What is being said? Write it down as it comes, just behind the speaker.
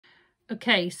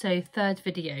Okay, so third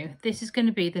video. This is going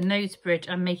to be the nose bridge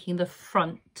and making the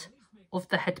front of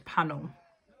the head panel.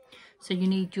 So you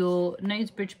need your nose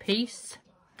bridge piece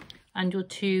and your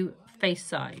two face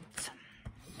sides.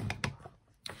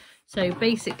 So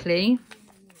basically,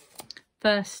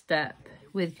 first step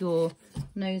with your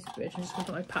nose bridge, I'm just going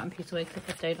to put my pattern piece away because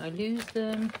if I don't, I lose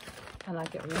them and I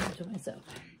get rid of myself.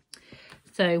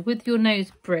 So with your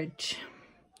nose bridge,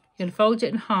 you're going to fold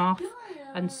it in half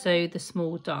and sew the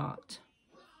small dart,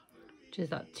 which is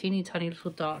that teeny tiny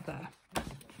little dart there.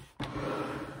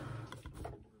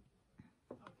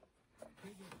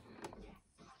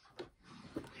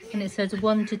 And it says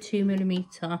 1 to 2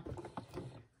 millimeter.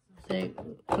 So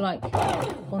like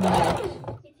on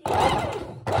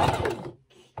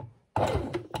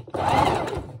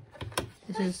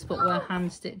this is a spot where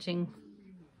hand stitching.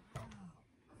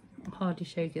 I hardly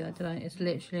showed you that, did I? It's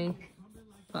literally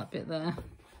that bit there.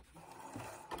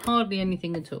 Hardly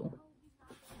anything at all.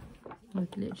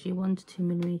 Like literally 1 to 2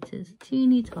 millimeters,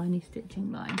 teeny tiny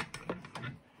stitching line.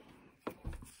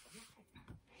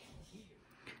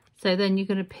 So then you're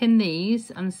going to pin these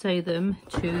and sew them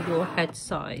to your head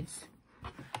sides.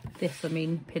 This, I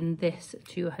mean, pin this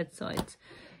to your head sides.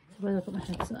 So where have I got my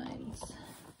head sides?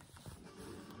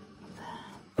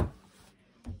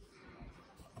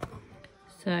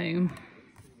 So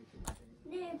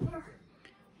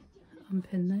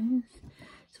unpin those.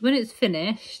 So when it's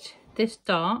finished, this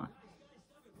dart,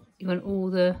 you want all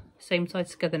the same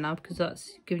sides together now because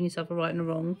that's giving yourself a right and a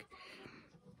wrong.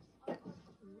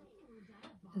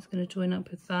 It's going to join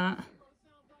up with that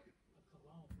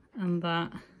and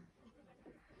that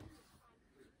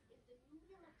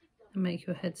and make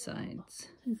your head sides.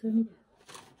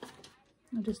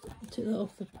 I just took that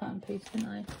off the pattern piece, didn't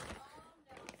I?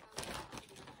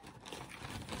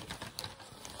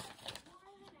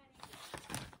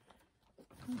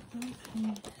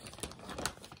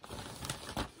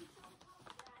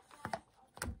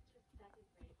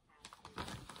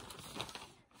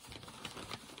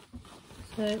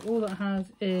 So all that has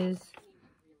is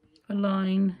a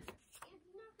line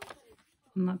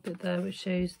on that bit there, which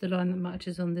shows the line that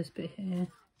matches on this bit here.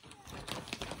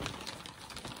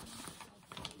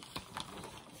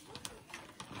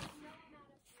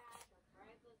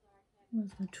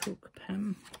 Where's my chalk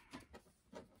pen?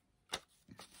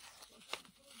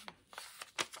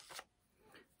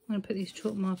 I'm going to put these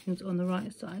chalk markings on the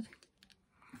right side.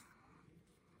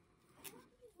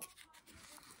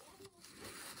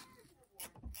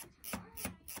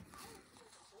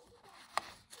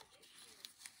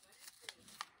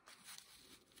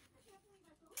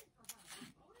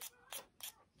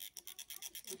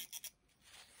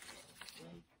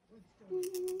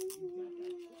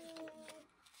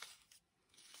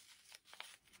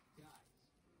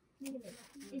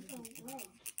 It's a leg.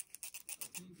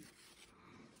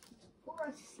 Or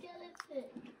a skeleton.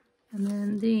 And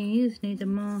then these need a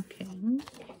marking.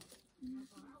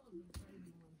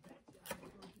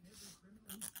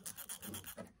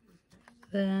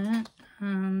 There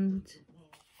and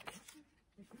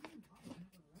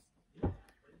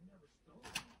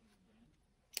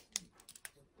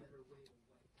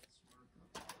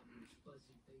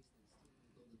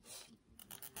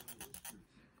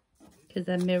because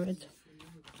they're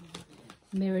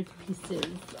mirrored pieces.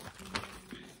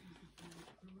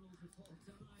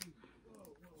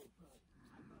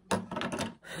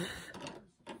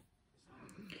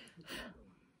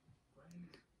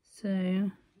 So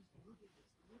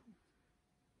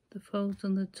the folds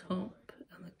on the top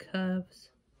and the curves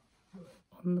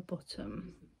on the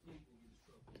bottom.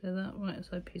 So that right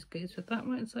side piece goes with that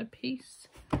right side piece.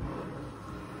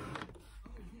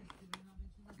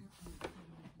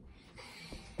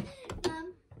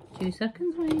 2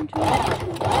 seconds, my angel.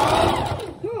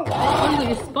 Oh, you got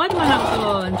your Spider-Man outfit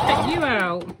on. Check you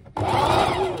out.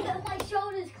 But my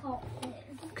shoulders can't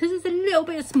fit. Because it's a little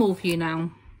bit small for you now.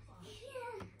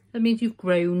 Yeah. That means you've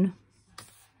grown.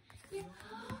 Yeah.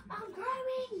 I'm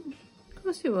growing. Of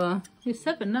course you are. You're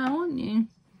 7 now, aren't you?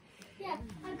 Yeah,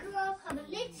 I grew up a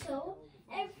little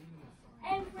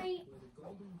every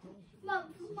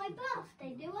month of my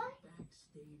birthday, do I?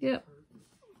 Yep.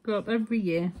 Grow up every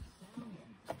year.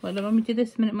 Right, let me do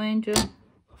this a minute, my angel.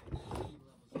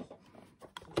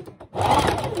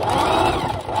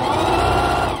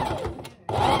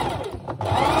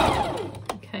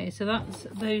 Okay, so that's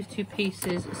those 2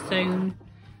 pieces sewn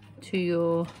to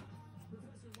your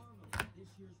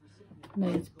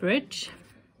nose bridge.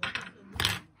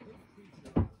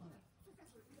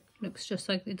 Looks just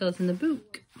like it does in the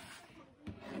book.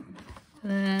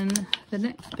 And then the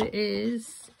next bit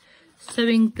is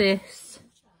sewing this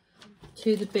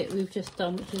to the bit we've just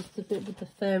done, which is the bit with the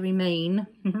furry mane.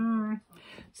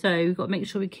 So we've got to make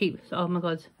sure we keep, oh my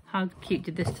god, how cute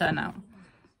did this turn out?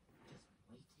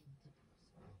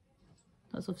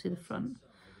 That's obviously the front,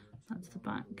 that's the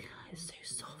back. It's so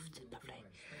soft and lovely.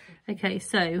 Okay,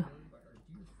 so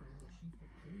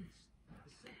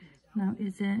now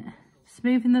is it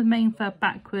smoothing the main fur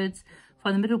backwards,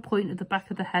 find the middle point of the back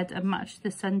of the head and match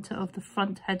the centre of the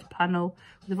front head panel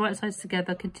with the right sides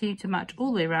together. Continue to match all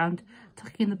the way around,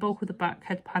 tucking in the bulk of the back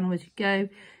head panel as you go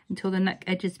until the neck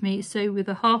edges meet. So with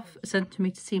a ½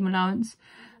 centimetre seam allowance,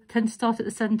 tend to start at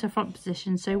the centre front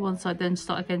position, so one side, then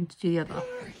start again to do the other.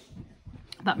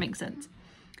 That makes sense.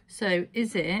 So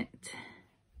is it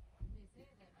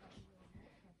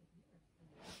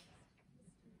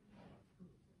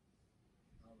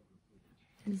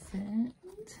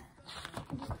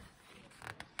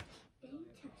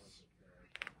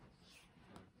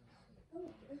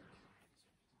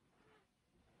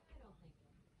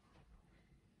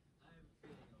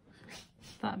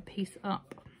that piece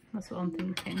up? That's what I'm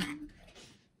thinking.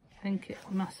 I think it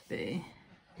must be.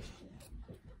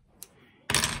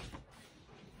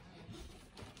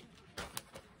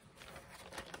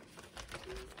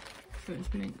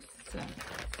 Which makes sense,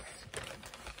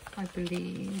 I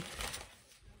believe.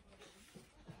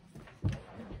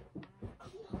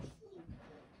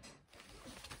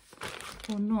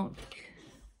 Or not.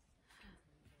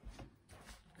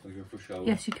 Can I go for a shower?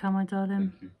 Yes, you can, my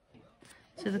darling. Thank you.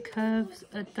 So the curves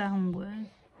are downward.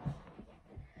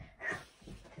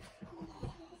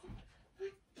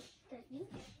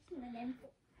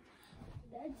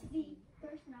 That's the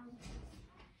first round.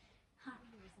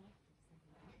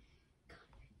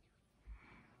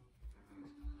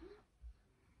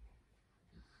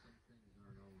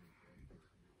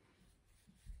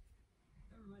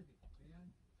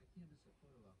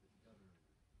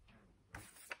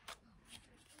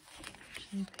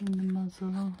 Shaping the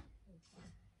muzzle.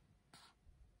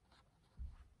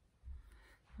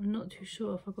 I'm not too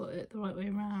sure if I got it the right way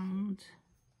around.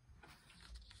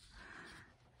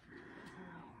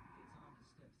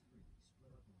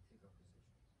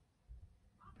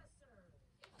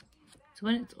 So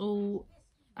when it's all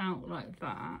out like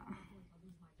that,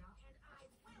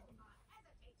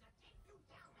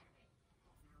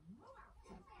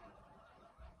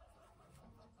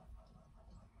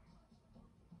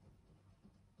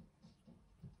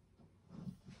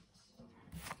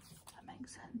 that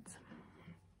makes sense.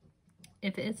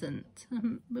 If it isn't,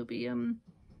 we'll be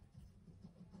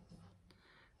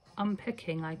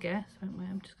unpicking, I guess, won't we?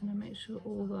 I'm just going to make sure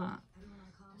all that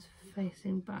is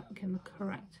facing back in the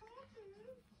correct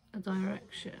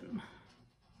direction.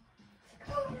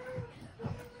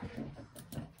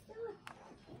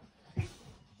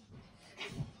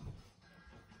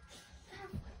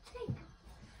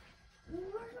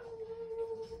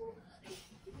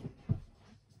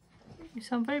 You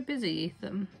sound very busy,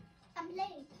 Ethan. I'm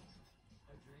late.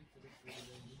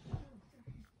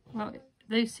 Well,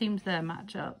 those seams there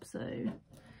match up, so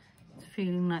it's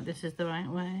feeling like this is the right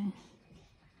way.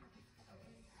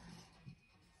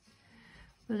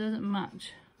 But it doesn't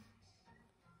match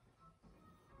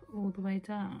all the way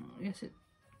down. Yes, it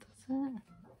does it.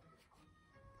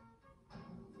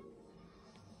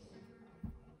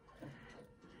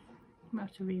 I'm gonna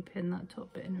have to repin that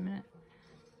top bit in a minute.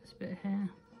 This bit here.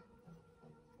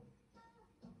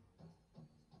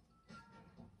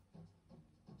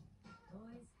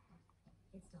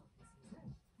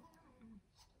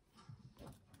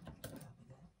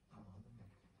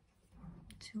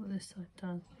 See what this side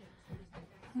does.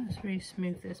 Let's really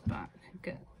smooth this back and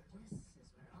get.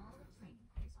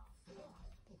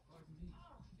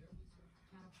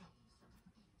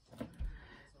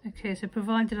 Okay, so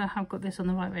provided I have got this on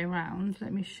the right way around,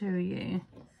 let me show you.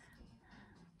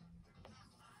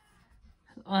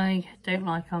 I don't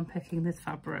like unpicking this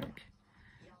fabric.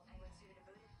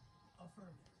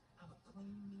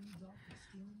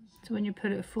 So when you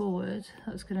put it forward,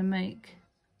 that's going to make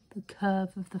the curve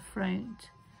of the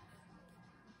throat.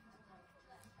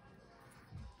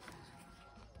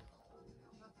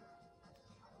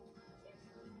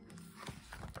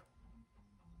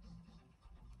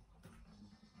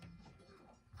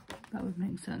 That would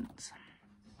make sense.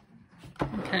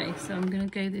 Okay, so I'm going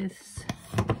to go this,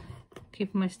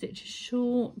 keeping my stitches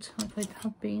short, like I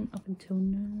have been up until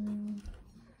now.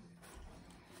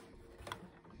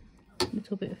 A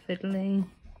little bit of fiddling.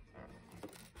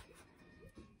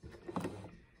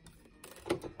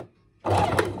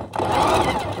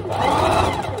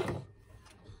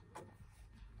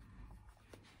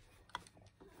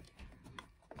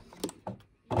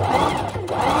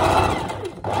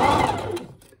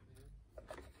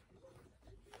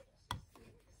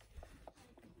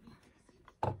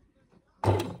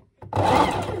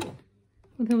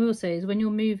 thing I will say is when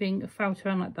you're moving a felt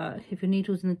around like that, if your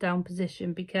needle's in the down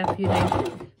position, be careful you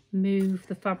don't move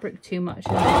the fabric too much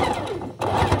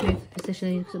and move the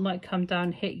position, because it might come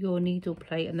down, hit your needle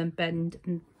plate and then bend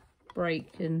and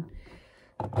break and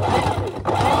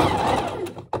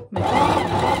make it.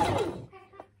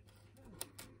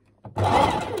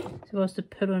 So if I was to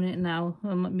pull on it now,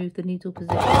 I might move the needle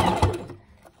position.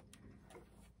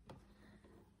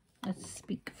 I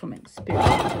speak from experience.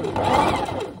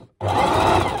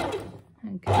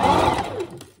 Okay.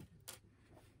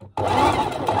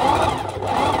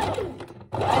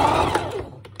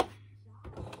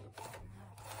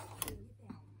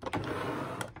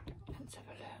 Let's have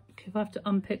a look. If I have to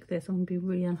unpick this, I'm going to be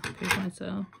really unhappy with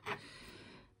myself.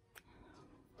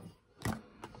 I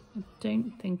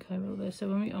don't think I will though, so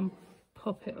when we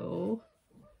unpop it all,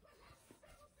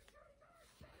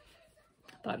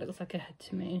 that looks like a head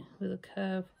to me with a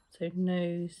curve. So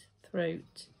nose,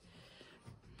 throat,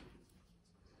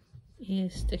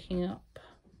 ears sticking up.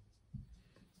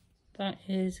 That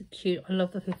is cute. I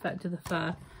love the effect of the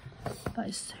fur. That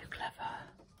is so clever.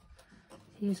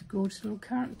 He's a gorgeous little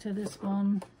character, this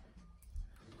one.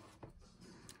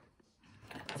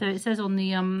 So it says on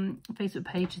the Facebook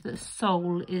page that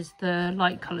Soul is the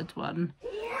light coloured one,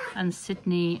 and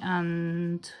Sydney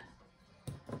and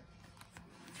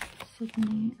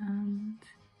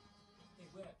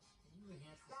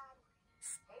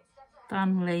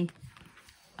Stanley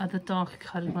are the darker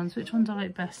coloured ones. Which one do I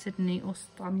like best, Sydney or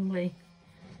Stanley?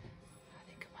 I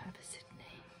think I might have a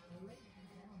Sydney.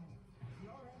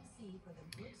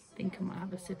 I think I might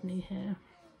have a Sydney here.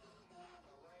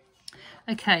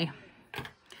 Okay,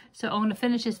 so I'm going to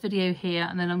finish this video here,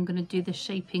 and then I'm going to do the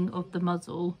shaping of the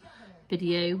muzzle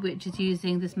video, which is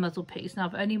using this muzzle piece. Now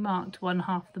I've only marked one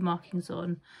half of the markings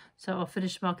on, so I'll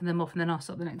finish marking them off and then I'll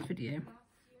start the next video.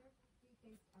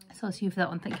 So I'll see you for that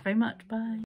one. Thank you very much. Bye.